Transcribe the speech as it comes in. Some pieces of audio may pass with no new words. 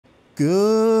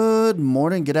Good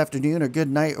morning, good afternoon, or good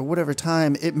night, or whatever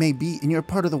time it may be in your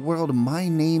part of the world. My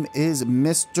name is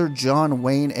Mr. John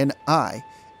Wayne, and I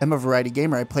am a variety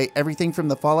gamer. I play everything from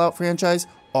the Fallout franchise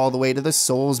all the way to the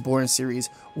Soulsborne series.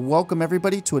 Welcome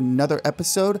everybody to another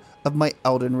episode of my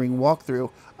Elden Ring walkthrough.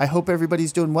 I hope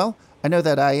everybody's doing well. I know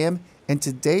that I am, and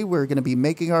today we're going to be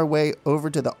making our way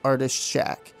over to the Artist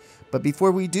Shack. But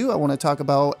before we do, I want to talk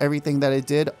about everything that I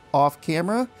did off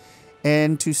camera.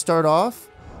 And to start off,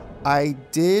 I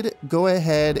did go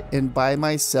ahead and buy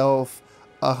myself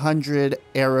 100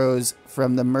 arrows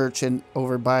from the merchant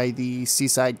over by the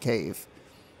seaside cave.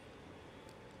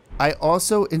 I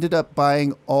also ended up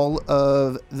buying all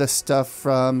of the stuff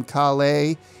from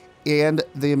Calais and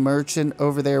the merchant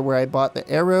over there where I bought the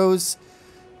arrows.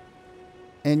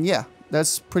 And yeah,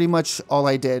 that's pretty much all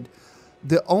I did.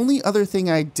 The only other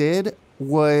thing I did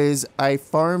was I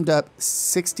farmed up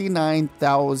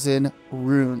 69,000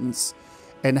 runes.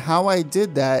 And how I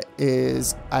did that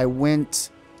is I went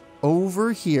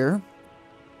over here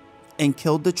and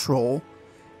killed the troll.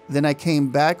 Then I came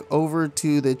back over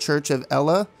to the Church of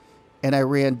Ella and I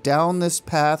ran down this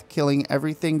path, killing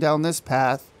everything down this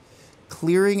path,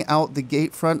 clearing out the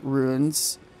gatefront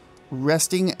ruins,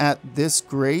 resting at this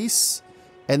grace,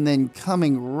 and then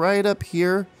coming right up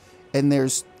here. And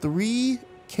there's 3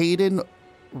 Caden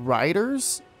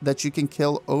riders that you can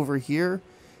kill over here.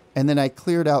 And then I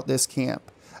cleared out this camp.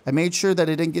 I made sure that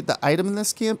I didn't get the item in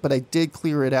this camp, but I did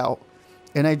clear it out.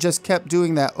 And I just kept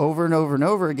doing that over and over and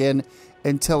over again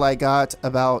until I got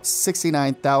about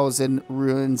 69,000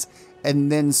 runes and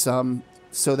then some,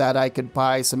 so that I could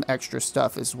buy some extra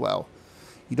stuff as well.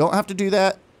 You don't have to do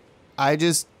that. I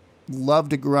just love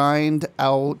to grind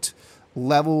out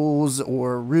levels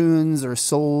or runes or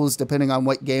souls depending on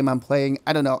what game I'm playing.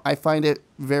 I don't know. I find it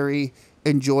very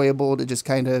enjoyable to just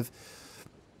kind of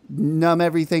numb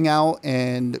everything out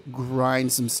and grind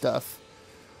some stuff.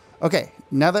 Okay,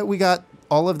 now that we got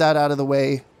all of that out of the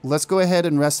way, let's go ahead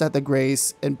and rest at the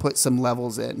grace and put some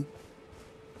levels in.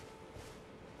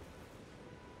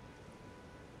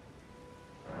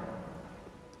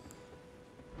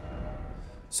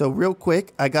 So real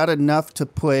quick, I got enough to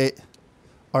put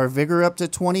our vigor up to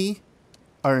 20,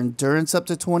 our endurance up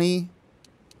to 20,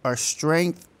 our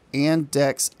strength and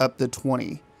dex up to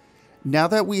 20. Now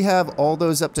that we have all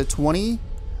those up to 20,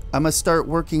 I'm going to start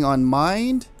working on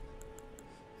mind,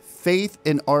 faith,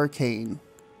 and arcane.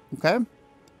 Okay?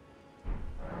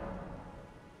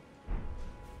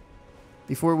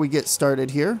 Before we get started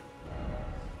here,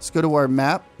 let's go to our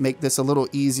map, make this a little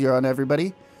easier on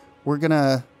everybody. We're going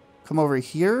to come over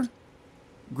here,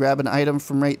 grab an item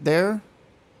from right there,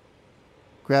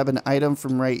 grab an item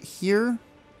from right here.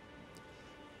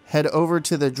 Head over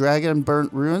to the Dragon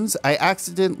Burnt Ruins. I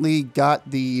accidentally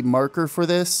got the marker for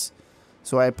this,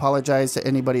 so I apologize to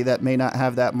anybody that may not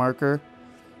have that marker.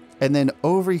 And then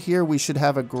over here we should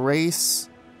have a grace.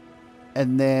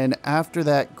 And then after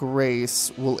that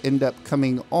grace, we'll end up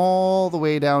coming all the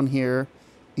way down here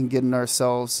and getting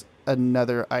ourselves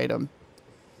another item.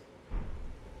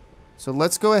 So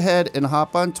let's go ahead and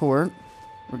hop on Torrent.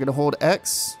 We're going to hold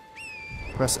X,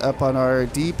 press up on our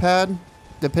D-pad.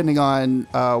 Depending on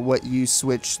what you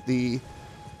switch the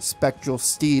spectral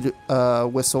steed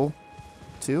whistle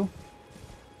to.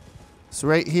 So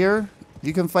right here,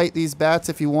 you can fight these bats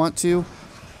if you want to.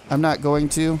 I'm not going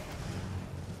to.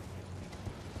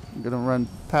 I'm going to run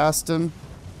past them.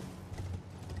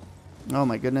 Oh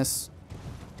my goodness.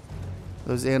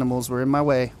 Those animals were in my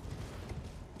way.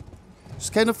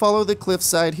 Just kind of follow the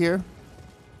cliffside here.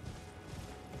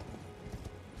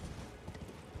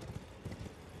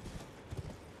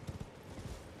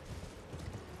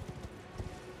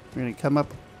 We're going to come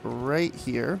up right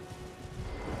here.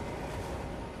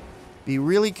 Be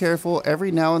really careful.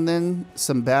 Every now and then,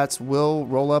 some bats will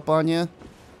roll up on you,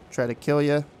 try to kill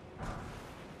you.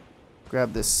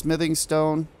 Grab this smithing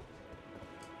stone.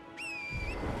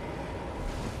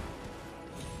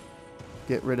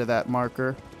 Get rid of that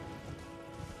marker.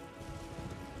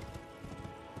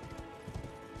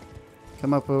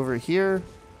 Come up over here.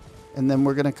 And then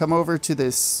we're going to come over to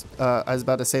this, I was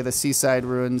about to say the seaside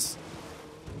ruins.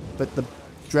 But the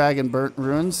Dragon Burnt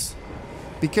Ruins.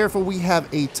 Be careful, we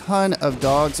have a ton of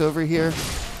dogs over here.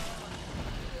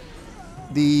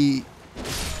 The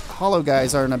hollow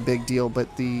guys aren't a big deal,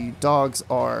 but the dogs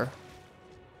are.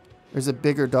 There's a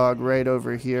bigger dog right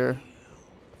over here.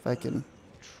 If I can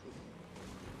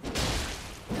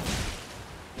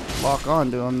lock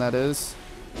onto him, that is.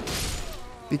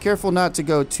 Be careful not to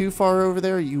go too far over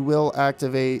there. You will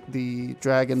activate the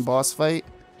dragon boss fight.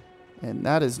 And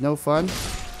that is no fun.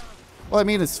 Well, I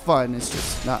mean, it's fun. It's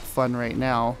just not fun right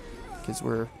now because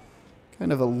we're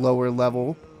kind of a lower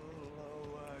level.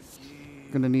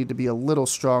 Gonna need to be a little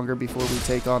stronger before we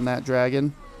take on that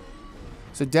dragon.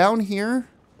 So down here,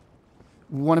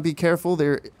 we want to be careful.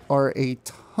 There are a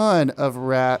ton of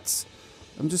rats.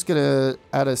 I'm just gonna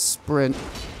add a sprint.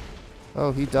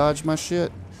 Oh, he dodged my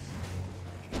shit.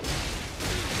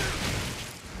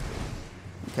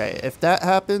 Okay, if that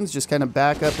happens, just kind of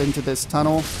back up into this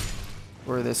tunnel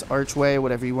or this archway,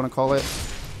 whatever you want to call it.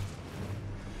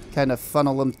 Kind of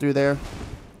funnel them through there.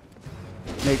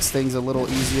 Makes things a little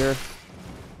easier.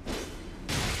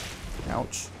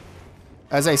 Ouch.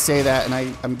 As I say that,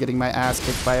 and I'm getting my ass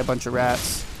kicked by a bunch of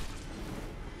rats.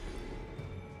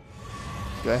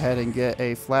 Go ahead and get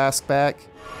a flask back.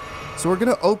 So we're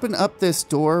going to open up this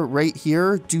door right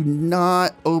here. Do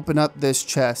not open up this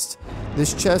chest.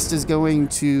 This chest is going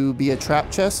to be a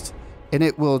trap chest, and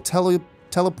it will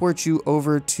teleport you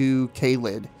over to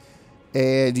K-Lid.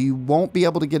 And you won't be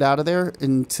able to get out of there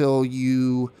until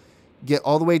you get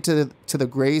all the way to the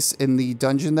Grace in the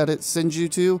dungeon that it sends you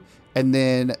to, and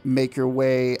then make your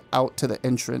way out to the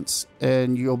entrance,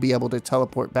 and you'll be able to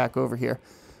teleport back over here.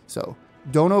 So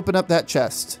don't open up that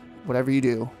chest, whatever you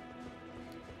do.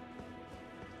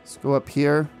 Let's go up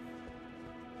here.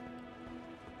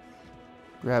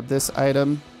 Grab this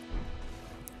item.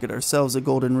 Get ourselves a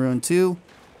golden rune too.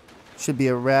 Should be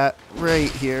a rat right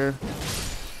here.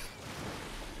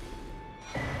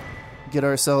 Get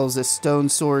ourselves a stone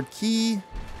sword key.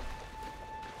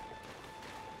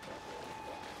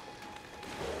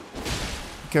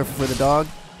 Careful for the dog.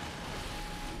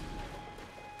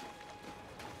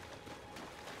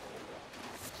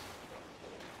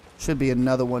 Should be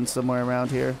another one somewhere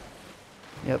around here.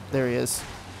 Yep, there he is.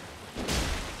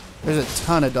 There's a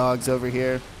ton of dogs over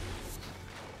here.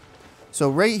 So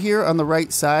right here on the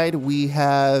right side, we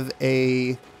have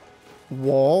a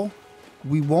wall.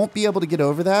 We won't be able to get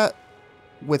over that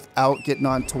without getting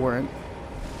on Torrent.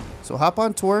 So hop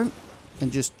on Torrent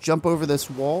and just jump over this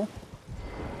wall.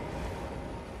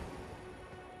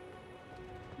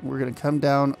 We're going to come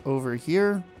down over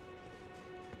here.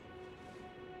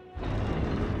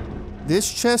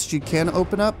 This chest you can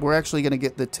open up. We're actually going to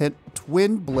get the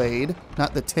twin blade,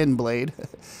 not the tin blade,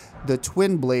 the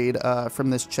twin blade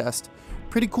from this chest.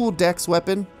 Pretty cool dex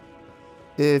weapon.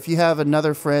 If you have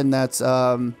another friend that's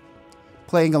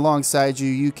playing alongside you,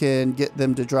 you can get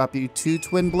them to drop you 2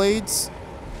 twin blades.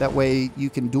 That way you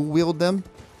can dual wield them.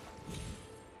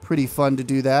 Pretty fun to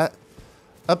do that.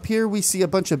 Up here we see a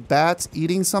bunch of bats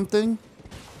eating something,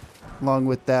 along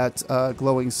with that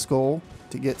glowing skull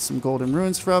to get some golden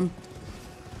runes from.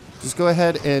 Just go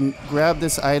ahead and grab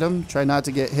this item. Try not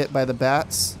to get hit by the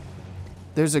bats.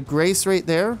 There's a Grace right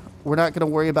there. We're not going to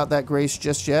worry about that Grace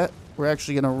just yet. We're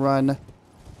actually going to run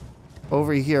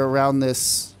over here around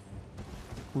this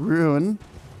ruin.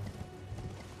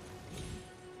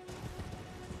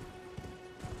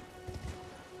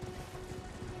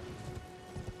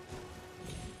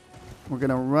 We're going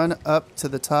to run up to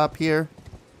the top here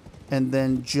and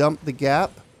then jump the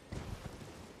gap.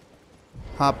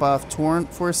 Hop off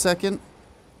Torrent for a second.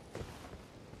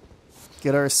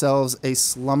 Get ourselves a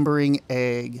slumbering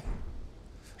egg.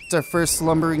 It's our first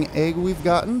slumbering egg we've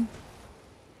gotten.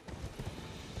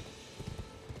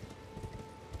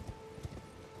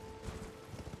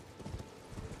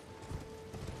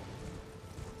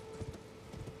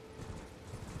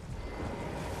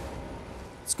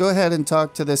 Let's go ahead and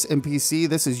talk to this NPC.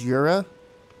 This is Yura.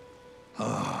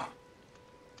 Ah,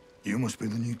 you must be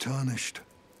the new Tarnished.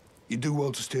 You do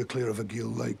well to steer clear of a Gil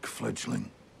Lake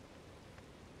fledgling.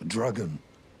 A dragon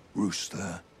roosts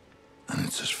there, and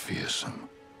it's as fearsome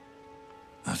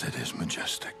as it is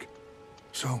majestic.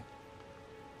 So,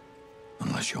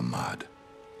 unless you're mad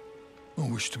or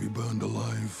wish to be burned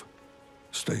alive,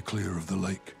 stay clear of the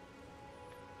lake.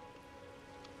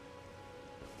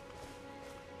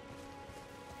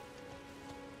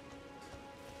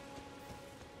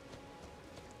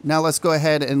 Now let's go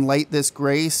ahead and light this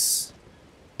Grace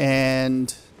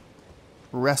and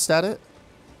rest at it.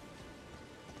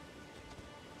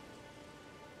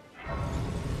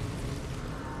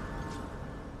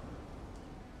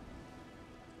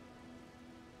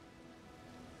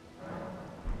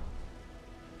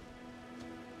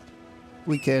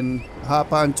 We can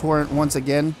hop on Torrent once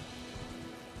again.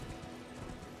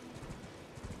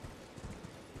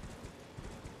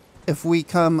 If we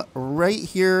come right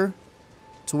here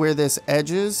to where this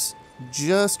edge is,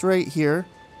 just right here,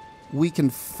 we can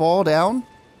fall down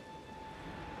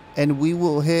and we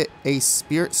will hit a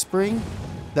spirit spring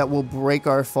that will break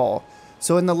our fall.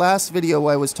 So in the last video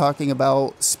I was talking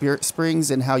about spirit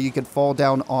springs and how you could fall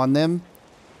down on them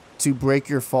to break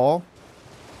your fall.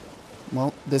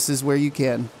 Well, this is where you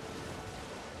can.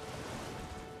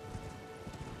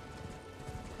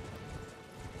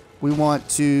 We want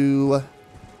to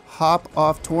hop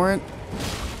off torrent.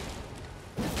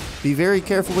 Be very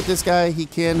careful with this guy. He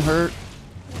can hurt.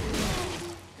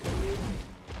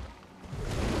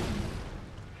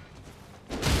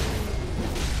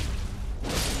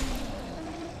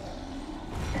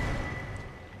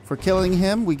 For killing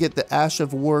him, we get the Ash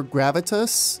of War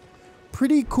Gravitas.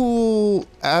 Pretty cool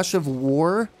Ash of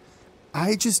War.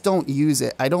 I just don't use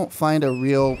it. I don't find a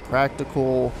real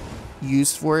practical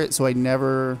use for it, so I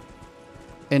never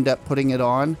end up putting it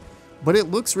on. But it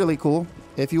looks really cool.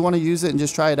 If you want to use it and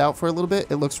just try it out for a little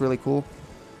bit, it looks really cool.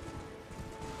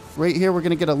 Right here, we're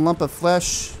going to get a lump of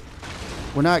flesh.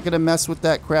 We're not going to mess with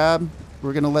that crab.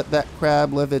 We're going to let that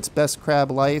crab live its best crab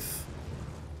life.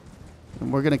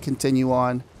 And we're going to continue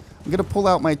on. I'm going to pull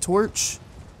out my torch.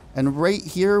 And right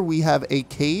here, we have a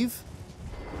cave.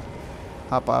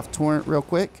 Hop off torrent real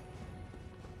quick.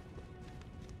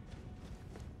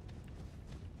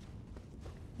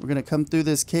 We're going to come through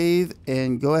this cave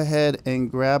and go ahead and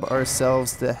grab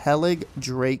ourselves the Helig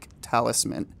Drake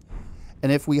Talisman.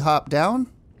 And if we hop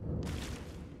down,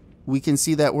 we can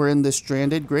see that we're in the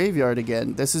stranded graveyard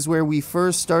again. This is where we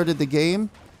first started the game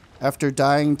after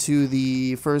dying to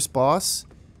the first boss.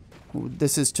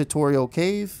 This is Tutorial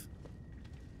Cave.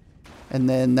 And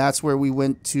then that's where we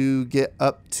went to get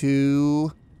up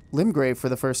to Limgrave for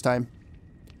the first time.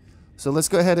 So let's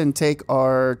go ahead and take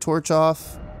our torch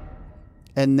off.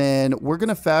 And then we're going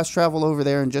to fast travel over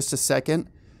there in just a second.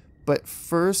 But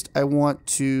first, I want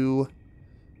to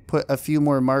put a few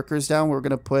more markers down. We're going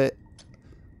to put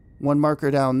one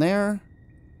marker down there.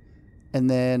 And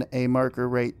then a marker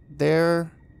right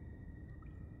there.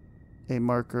 A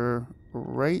marker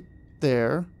right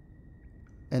there.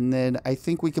 And then I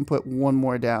think we can put one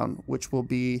more down, which will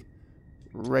be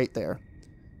right there.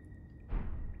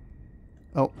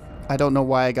 Oh, I don't know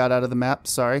why I got out of the map.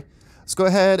 Sorry. Let's go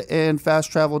ahead and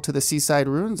fast travel to the Seaside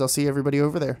Ruins. I'll see everybody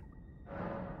over there.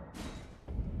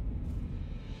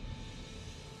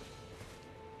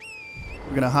 We're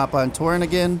going to hop on torrent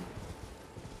again.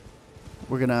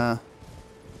 We're going to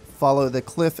follow the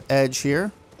cliff edge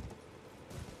here.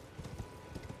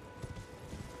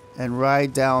 And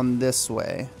ride down this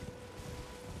way.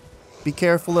 Be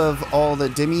careful of all the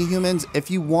demi-humans.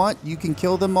 If you want, you can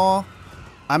kill them all.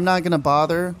 I'm not going to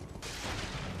bother.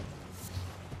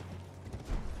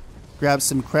 Grab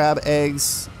some crab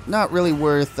eggs. Not really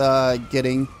worth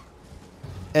getting.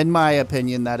 In my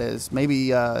opinion, that is.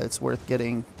 Maybe it's worth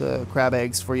getting the crab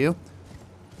eggs for you.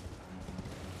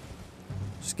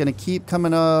 Just going to keep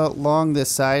coming along this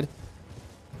side.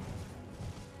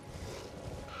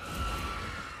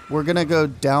 We're going to go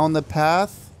down the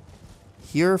path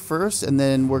here first, and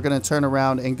then we're going to turn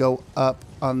around and go up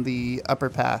on the upper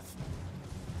path.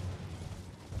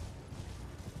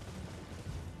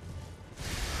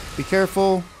 Be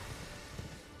careful.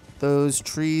 Those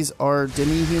trees are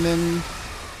demi-human,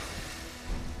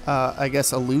 I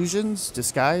guess illusions,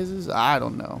 disguises, I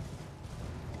don't know.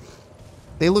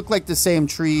 They look like the same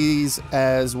trees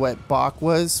as what Bach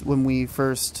was when we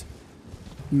first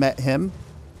met him.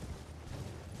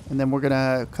 And then we're going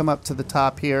to come up to the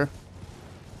top here.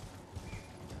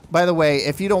 By the way,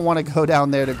 if you don't want to go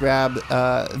down there to grab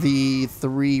the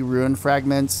 3 rune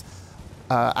fragments,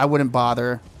 I wouldn't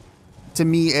bother. To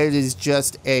me, it is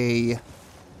just a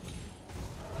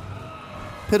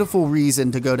pitiful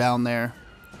reason to go down there.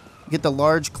 Get the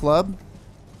large club.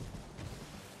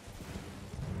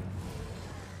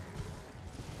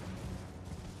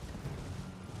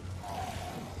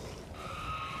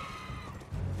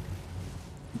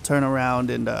 Turn around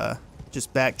and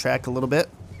just backtrack a little bit.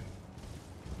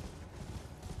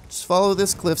 Just follow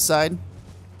this cliffside.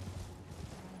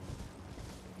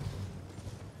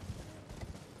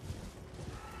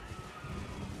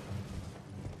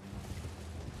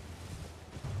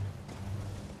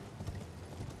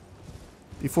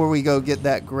 Before we go get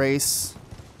that grace,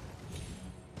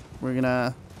 we're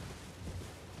gonna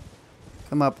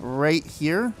come up right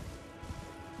here.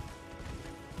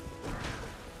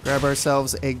 Grab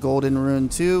ourselves a golden rune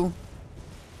too.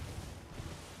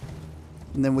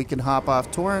 And then we can hop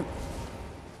off torrent.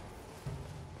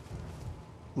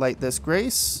 Light this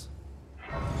grace.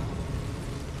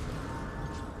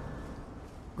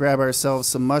 Grab ourselves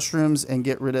some mushrooms and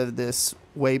get rid of this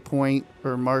waypoint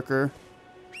or marker.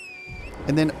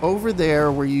 And then over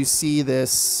there where you see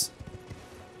this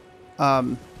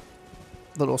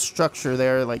little structure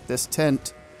there, like this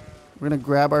tent, we're going to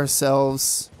grab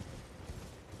ourselves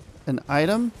an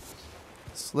item.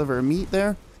 Sliver of meat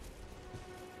there.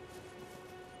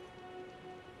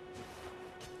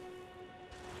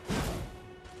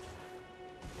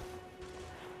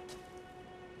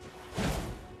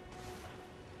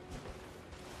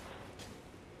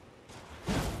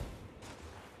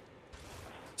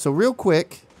 So real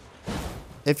quick,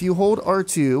 if you hold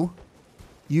R2,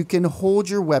 you can hold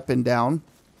your weapon down.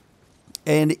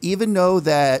 And even though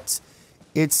that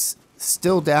it's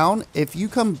still down, if you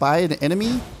come by an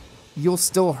enemy, you'll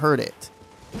still hurt it.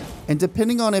 And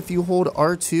depending on if you hold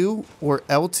R2 or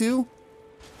L2,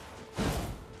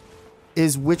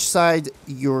 is which side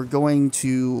you're going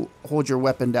to hold your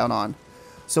weapon down on.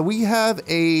 So we have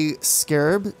a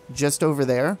scarab just over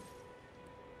there.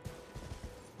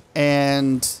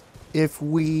 And if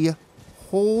we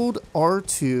hold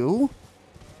R2,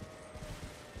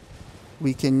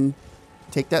 we can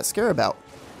take that scarab out.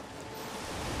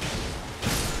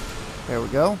 There we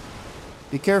go.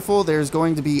 Be careful, there's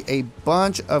going to be a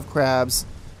bunch of crabs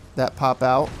that pop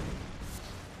out.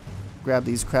 Grab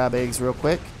these crab eggs real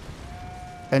quick.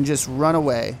 And just run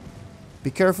away. Be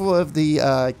careful of the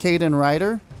Caden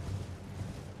Rider.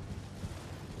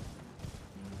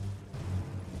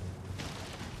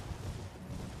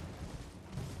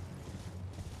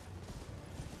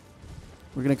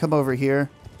 We're going to come over here.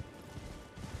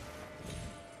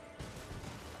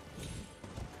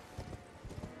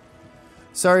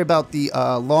 Sorry about the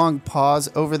long pause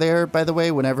over there, by the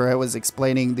way, whenever I was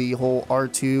explaining the whole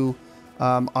R2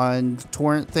 on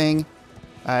torrent thing.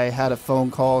 I had a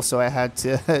phone call, so I had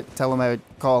to tell them I would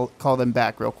call them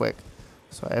back real quick.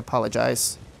 So I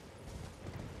apologize.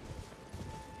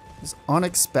 It's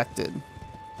unexpected.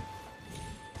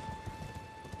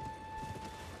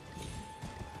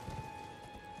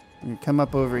 And come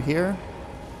up over here.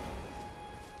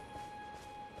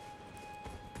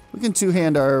 We can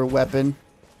two-hand our weapon.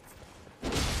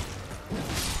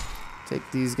 Take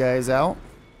these guys out.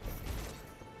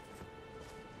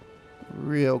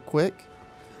 Real quick.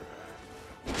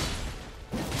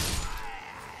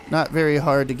 Not very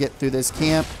hard to get through this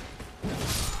camp.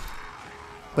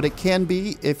 But it can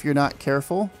be if you're not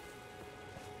careful.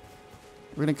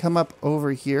 We're going to come up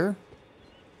over here.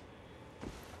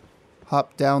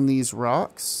 Hop down these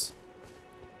rocks.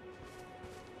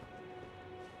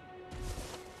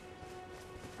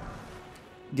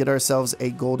 Get ourselves a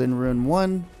golden rune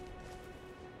 1.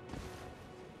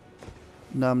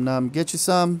 Num num, get you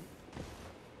some.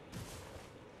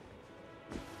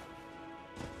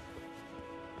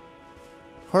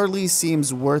 Hardly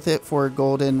seems worth it for a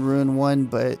golden rune 1,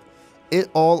 but it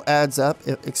all adds up,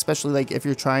 especially like if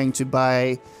you're trying to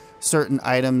buy certain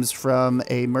items from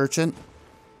a merchant.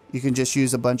 You can just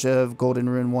use a bunch of golden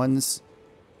rune 1s.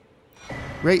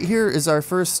 Right here is our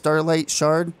first starlight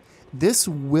shard. This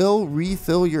will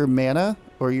refill your mana,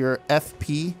 or your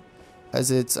FP, as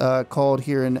it's called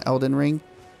here in Elden Ring.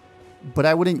 But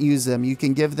I wouldn't use them. You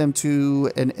can give them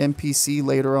to an NPC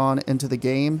later on into the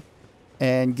game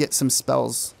and get some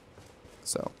spells.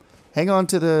 So, hang on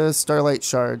to the starlight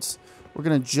shards. We're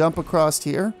going to jump across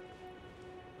here.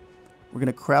 We're going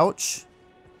to crouch.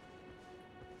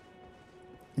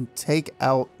 And take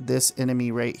out this enemy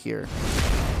right here.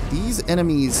 These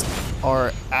enemies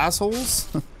are assholes.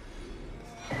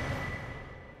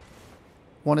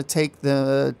 Want to take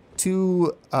the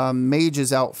two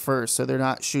mages out first, so they're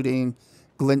not shooting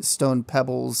glintstone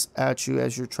pebbles at you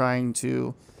as you're trying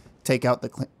to take out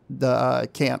the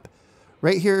camp.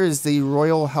 Right here is the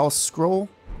Royal House Scroll.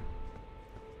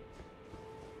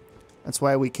 That's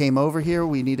why we came over here.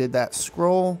 We needed that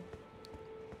scroll.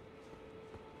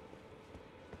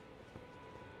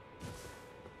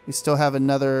 We still have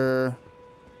another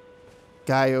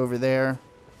guy over there,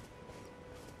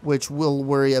 which we'll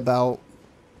worry about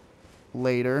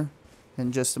later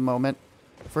in just a moment.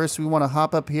 First, we want to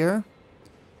hop up here.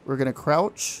 We're going to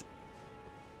crouch.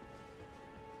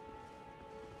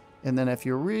 And then if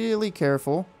you're really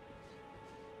careful,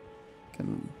 you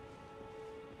can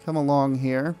come along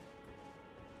here.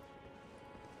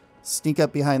 Sneak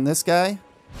up behind this guy.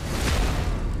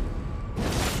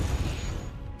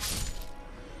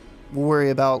 We'll worry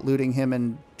about looting him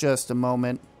in just a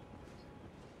moment.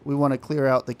 We want to clear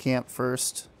out the camp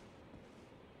first.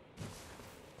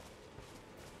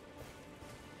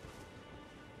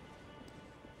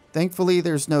 Thankfully,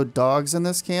 there's no dogs in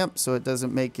this camp, so it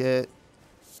doesn't make it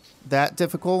that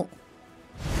difficult.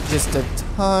 Just a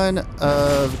ton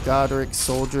of Godric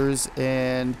soldiers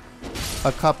and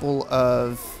a couple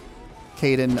of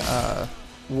Caden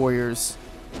warriors.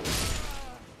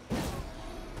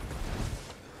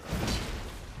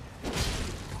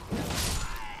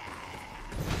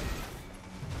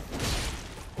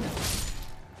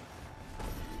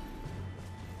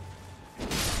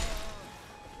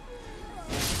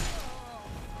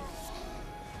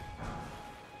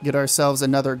 Get ourselves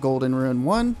another golden rune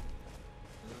 1.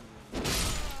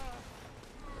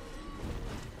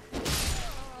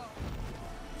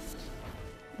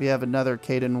 We have another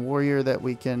Caden warrior that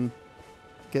we can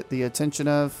get the attention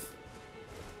of.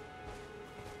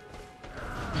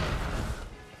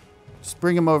 Just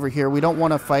bring him over here. We don't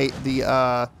want to fight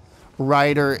the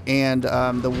rider and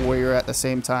the warrior at the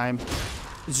same time.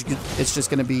 It's just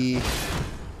going to be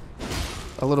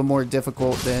a little more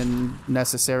difficult than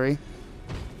necessary.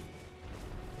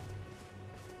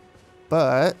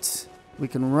 But we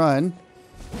can run,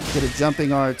 get a jumping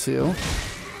R2.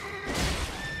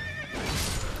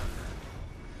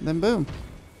 Then boom.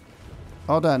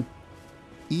 All done.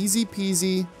 Easy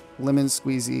peasy, lemon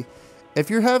squeezy. If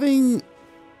you're having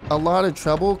a lot of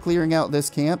trouble clearing out this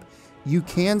camp, you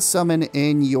can summon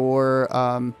in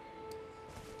your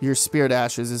spirit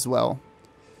ashes as well.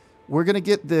 We're going to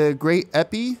get the great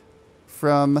epi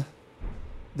from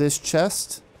this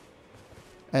chest.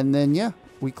 And then, yeah,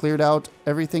 we cleared out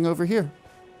everything over here.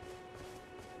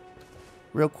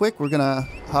 Real quick, we're going to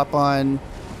hop on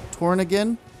Torn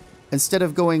again. Instead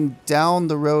of going down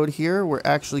the road here, we're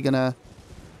actually going to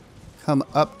come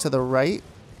up to the right.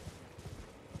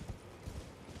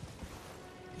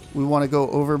 We want to go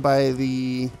over by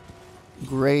the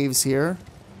graves here.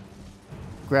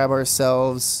 Grab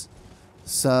ourselves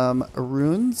some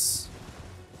runes.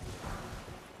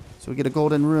 So we get a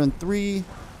golden rune 3,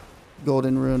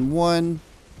 golden rune 1,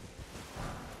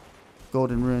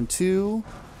 golden rune 2,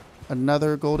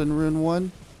 another golden rune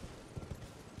 1.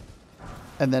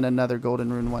 And then another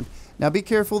golden rune 1. Now be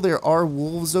careful, there are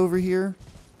wolves over here.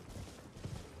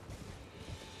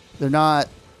 They're not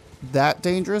that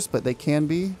dangerous, but they can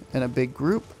be in a big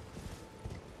group.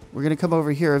 We're going to come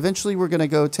over here. Eventually we're going to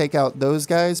go take out those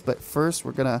guys, but first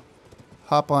we're going to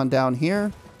hop on down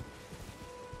here.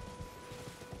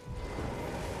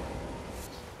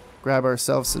 Grab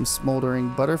ourselves some smoldering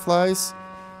butterflies.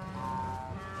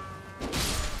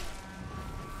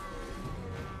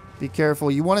 Be careful.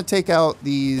 You want to take out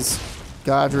these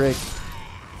Godric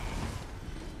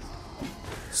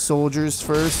soldiers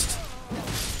first.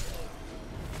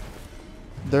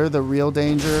 They're the real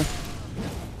danger.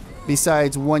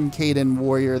 Besides one Caden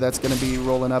warrior that's going to be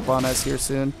rolling up on us here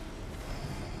soon.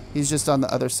 He's just on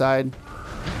the other side.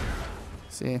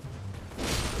 See?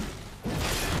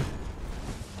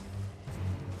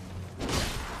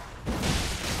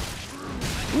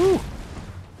 Woo!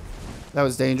 That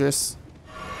was dangerous.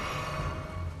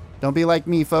 Don't be like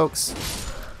me, folks.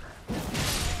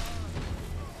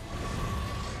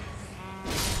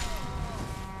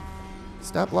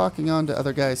 Stop locking on to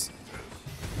other guys.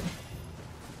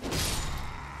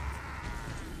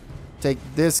 Take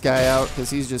this guy out because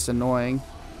he's just annoying.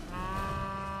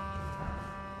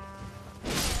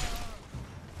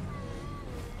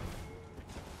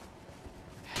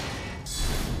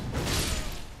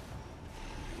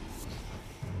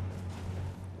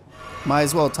 Might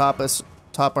as well top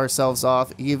ourselves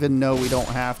off, even though we don't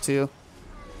have to.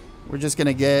 We're just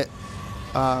gonna get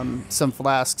some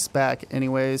flasks back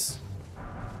anyways.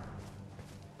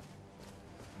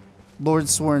 Lord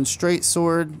Sworn Straight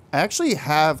Sword. I actually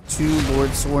have 2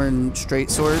 Lord Sworn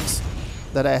Straight Swords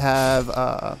that I have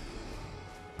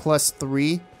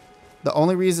 +3. The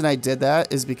only reason I did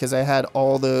that is because I had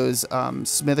all those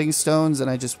smithing stones and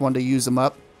I just wanted to use them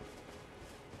up.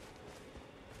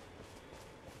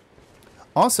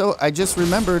 Also, I just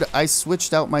remembered I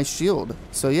switched out my shield.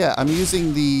 So yeah, I'm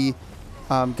using the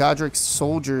Godric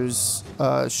Soldier's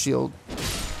shield.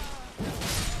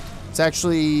 It's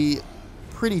actually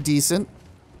pretty decent.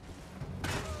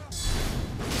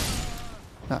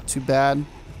 Not too bad.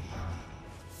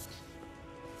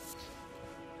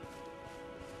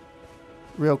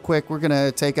 Real quick, we're going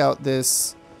to take out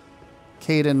this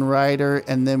Caden Rider,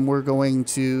 and then we're going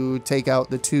to take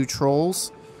out the 2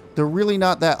 trolls. They're really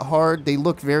not that hard. They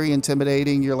look very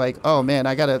intimidating. You're like, oh man,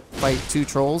 I gotta fight 2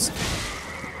 trolls.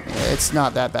 It's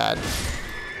not that bad.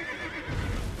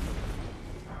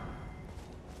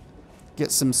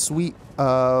 Get some sweet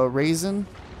raisin.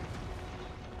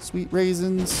 Sweet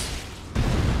raisins.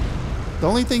 The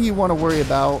only thing you want to worry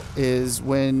about is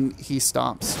when he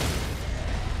stomps.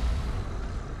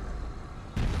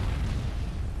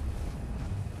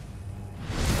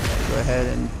 Go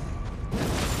ahead and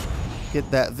get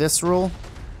that visceral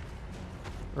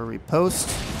or repost.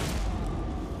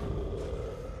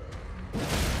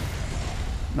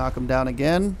 Knock him down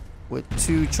again with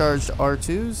 2 charged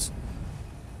R2s.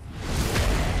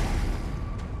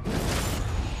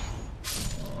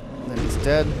 Then he's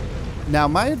dead. Now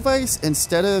my advice,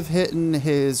 instead of hitting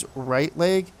his right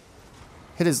leg,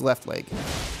 hit his left leg.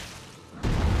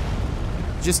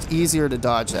 Just easier to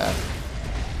dodge that.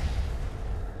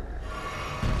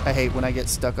 I hate when I get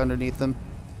stuck underneath them.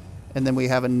 And then we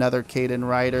have another Caden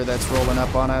Rider that's rolling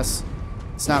up on us.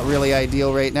 It's not really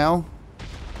ideal right now.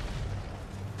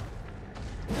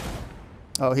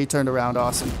 Oh, he turned around.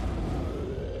 Awesome.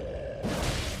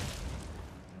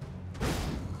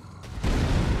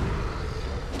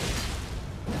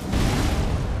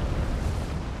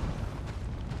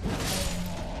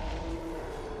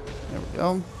 There we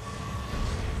go.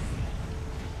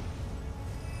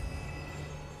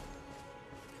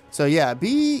 So yeah,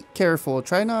 be careful.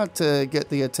 Try not to get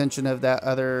the attention of that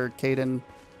other Caden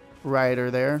rider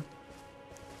there.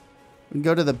 We can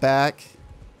go to the back,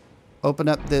 open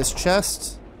up this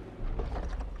chest,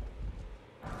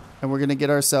 and we're going to get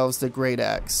ourselves the great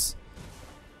axe.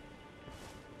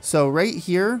 So right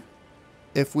here,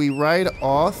 if we ride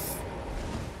off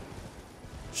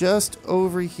just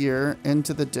over here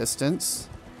into the distance,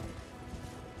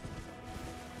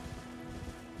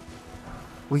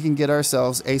 we can get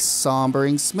ourselves a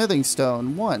sombering smithing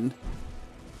stone 1.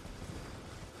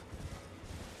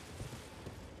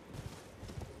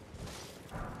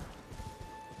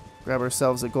 Grab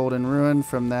ourselves a golden ruin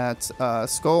from that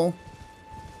skull.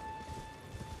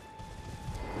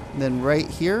 And then right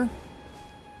here,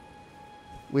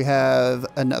 we have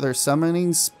another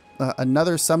summoning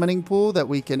pool that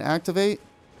we can activate.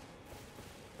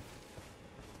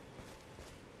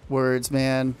 Words,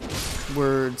 man.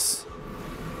 Words.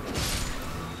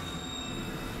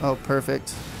 Oh,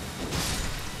 perfect.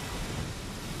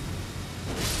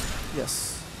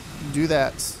 Yes. Do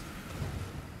that.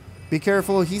 Be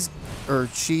careful. He's, or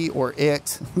she, or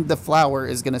it, the flower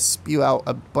is going to spew out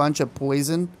a bunch of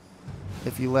poison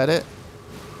if you let it.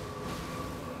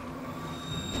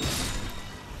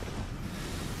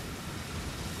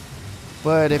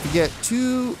 But if you get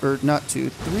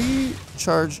 3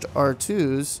 charged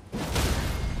R2s,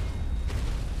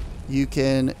 you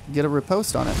can get a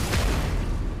riposte on it.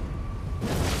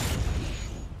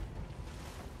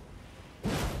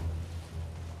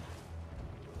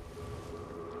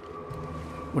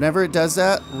 Whenever it does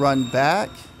that, run back.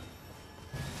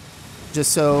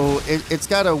 Just so it's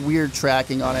got a weird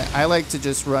tracking on it. I like to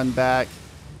just run back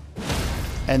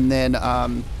and then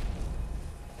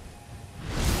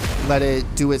let it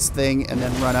do its thing and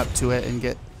then run up to it and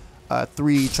get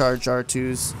 3 charged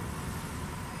R2s.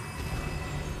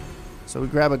 So we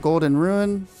grab a golden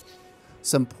ruin,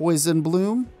 some poison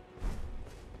bloom,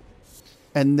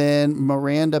 and then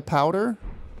Miranda powder,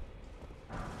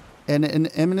 and an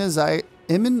immunizing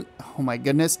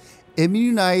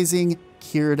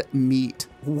cured meat.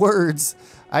 Words.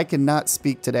 I cannot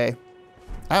speak today.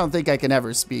 I don't think I can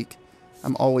ever speak.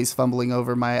 I'm always fumbling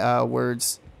over my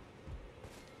words.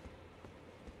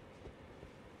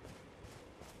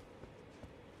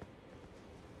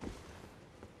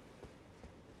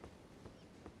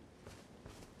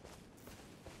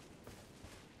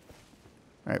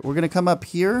 All right, we're going to come up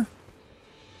here.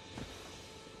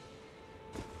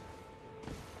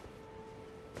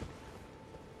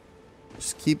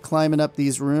 Just keep climbing up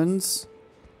these runes.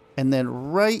 And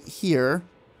then right here,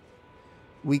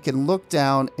 we can look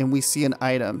down and we see an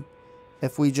item.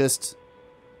 If we just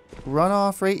run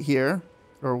off right here,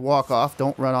 or walk off,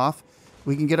 don't run off,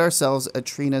 we can get ourselves a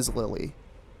Trina's Lily.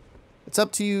 It's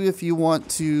up to you if you want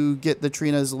to get the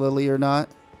Trina's Lily or not.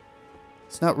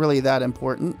 It's not really that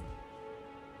important.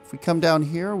 If we come down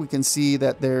here, we can see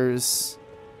that there's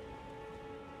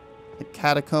a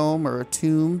catacomb or a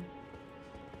tomb.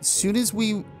 As soon as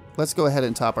we... Let's go ahead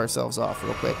and top ourselves off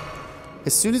real quick.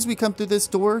 As soon as we come through this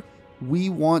door, we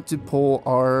want to pull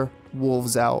our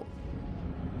wolves out.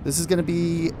 This is going to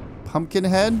be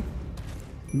Pumpkinhead.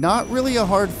 Not really a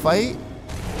hard fight,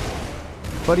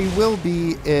 but he will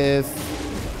be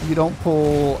if you don't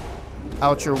pull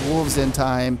out your wolves in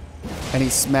time and he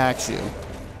smacks you.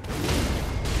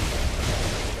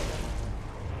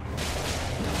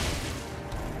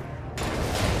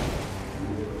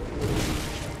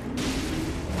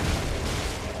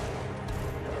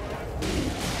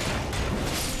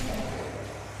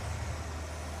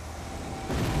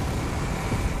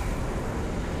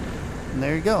 And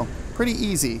there you go. Pretty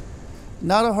easy.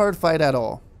 Not a hard fight at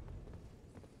all.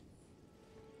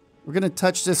 We're going to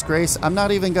touch this grace. I'm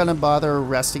not even going to bother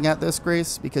resting at this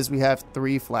grace because we have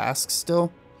 3 flasks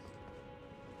still.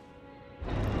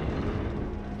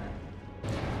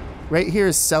 Right here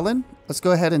is Selin. Let's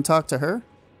go ahead and talk to her.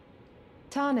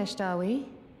 Tarnished, are we?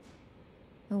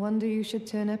 I wonder you should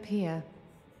turn up here.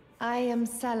 I am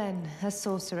Selin, a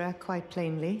sorcerer, quite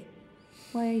plainly.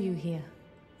 Why are you here?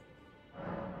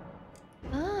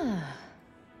 Ah,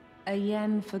 a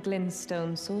yen for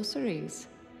glintstone sorceries.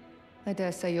 I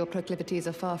dare say your proclivities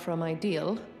are far from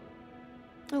ideal.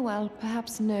 Oh well,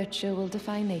 perhaps nurture will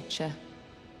defy nature,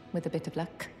 with a bit of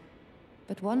luck.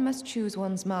 but one must choose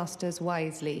one's masters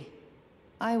wisely.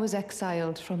 I was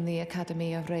exiled from the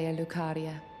Academy of Rea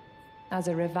Lucaria as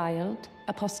a reviled,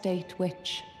 apostate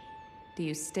witch. Do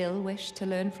you still wish to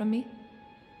learn from me?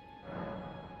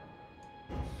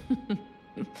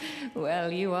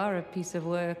 Well, you are a piece of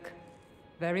work.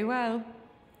 Very well.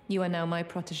 You are now my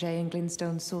protege in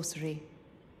Glintstone sorcery.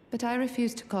 But I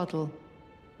refuse to coddle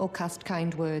or cast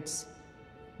kind words.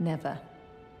 Never.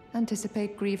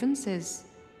 Anticipate grievances,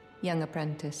 young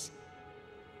apprentice.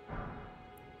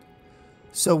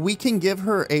 So we can give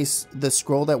her the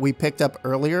scroll that we picked up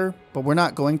earlier, but we're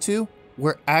not going to.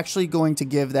 We're actually going to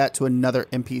give that to another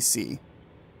NPC.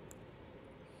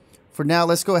 For now,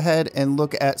 let's go ahead and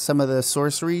look at some of the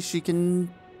sorcery she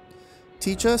can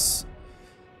teach us.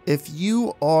 If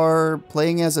you are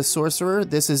playing as a sorcerer,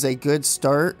 this is a good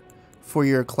start for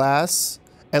your class,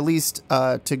 at least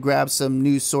to grab some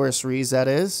new sorceries, that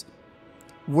is.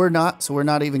 We're not, so we're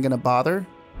not even going to bother.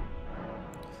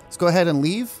 Let's go ahead and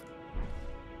leave.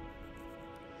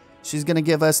 She's going to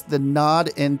give us the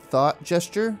nod and thought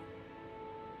gesture.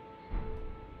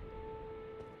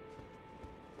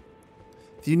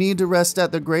 If you need to rest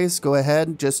at the grace, go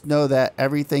ahead. Just know that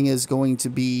everything is going to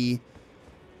be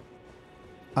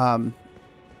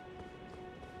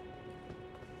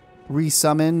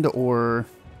resummoned or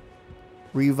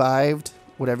revived,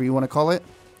 whatever you want to call it.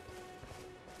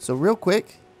 So real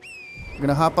quick, we're going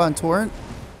to hop on Torrent.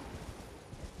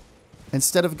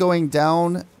 Instead of going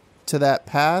down to that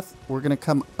path, we're going to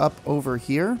come up over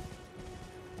here.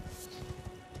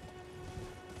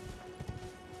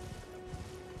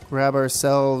 Grab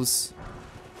ourselves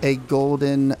a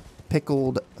golden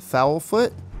pickled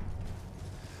foulfoot.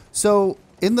 So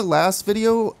in the last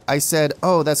video, I said,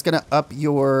 oh, that's going to up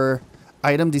your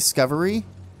item discovery.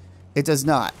 It does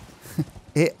not.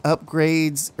 It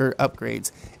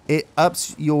upgrades. It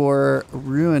ups your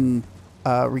ruin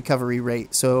recovery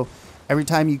rate. So every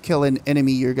time you kill an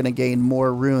enemy, you're going to gain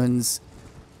more ruins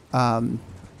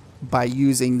by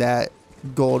using that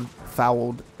gold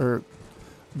fouled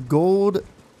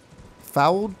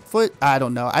foot. I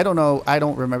don't know. I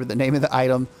don't remember the name of the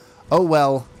item. Oh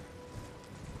well.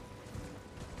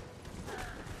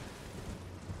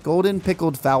 Golden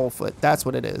pickled foulfoot. That's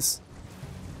what it is.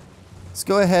 Let's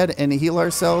go ahead and heal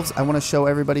ourselves. I want to show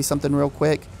everybody something real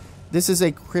quick. This is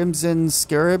a crimson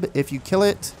scarab. If you kill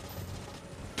it,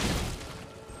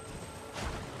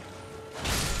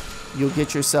 you'll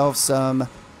get yourself some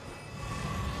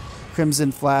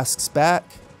crimson flasks back.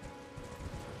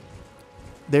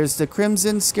 There's the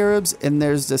crimson scarabs and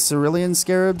there's the cerulean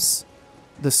scarabs.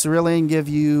 The cerulean give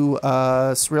you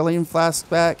cerulean flask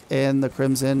back, and the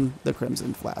crimson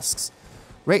flasks.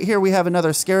 Right here we have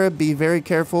another scarab. Be very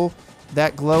careful.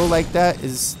 That glow like that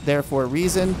is there for a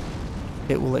reason.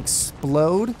 It will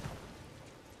explode.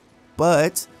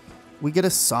 But we get a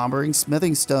sombering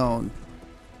smithing stone.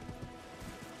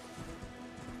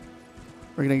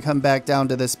 We're going to come back down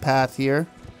to this path here.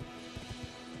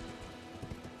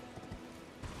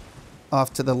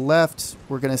 Off to the left,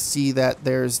 we're going to see that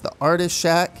there's the artist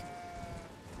shack.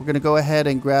 We're going to go ahead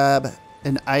and grab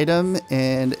an item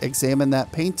and examine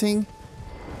that painting.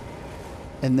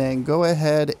 And then go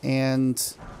ahead and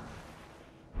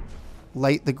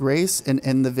light the grace and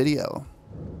end the video.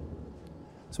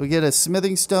 So we get a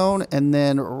smithing stone, and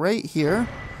then right here,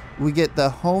 we get the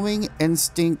homing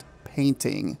instinct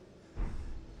painting.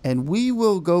 And we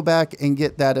will go back and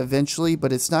get that eventually,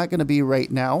 but it's not going to be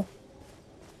right now.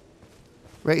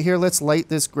 Right here, let's light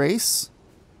this grace.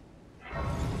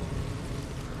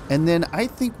 And then I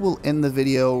think we'll end the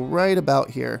video right about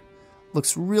here.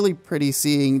 Looks really pretty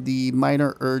seeing the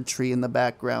minor Erd tree in the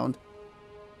background.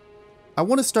 I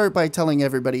want to start by telling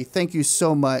everybody thank you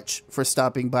so much for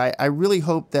stopping by. I really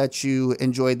hope that you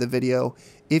enjoyed the video.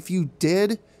 If you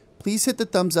did, please hit the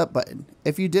thumbs up button.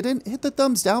 If you didn't, hit the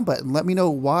thumbs down button. Let me know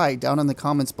why down in the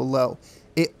comments below.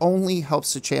 It only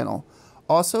helps the channel.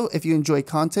 Also, if you enjoy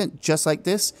content just like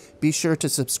this, be sure to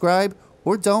subscribe,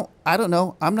 or don't. I don't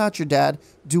know. I'm not your dad.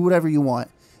 Do whatever you want.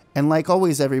 And like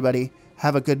always, everybody,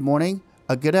 have a good morning,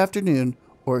 a good afternoon,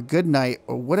 or a good night,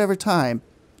 or whatever time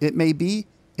it may be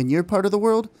in your part of the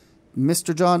world.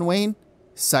 Mr. John Wayne,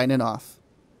 signing off.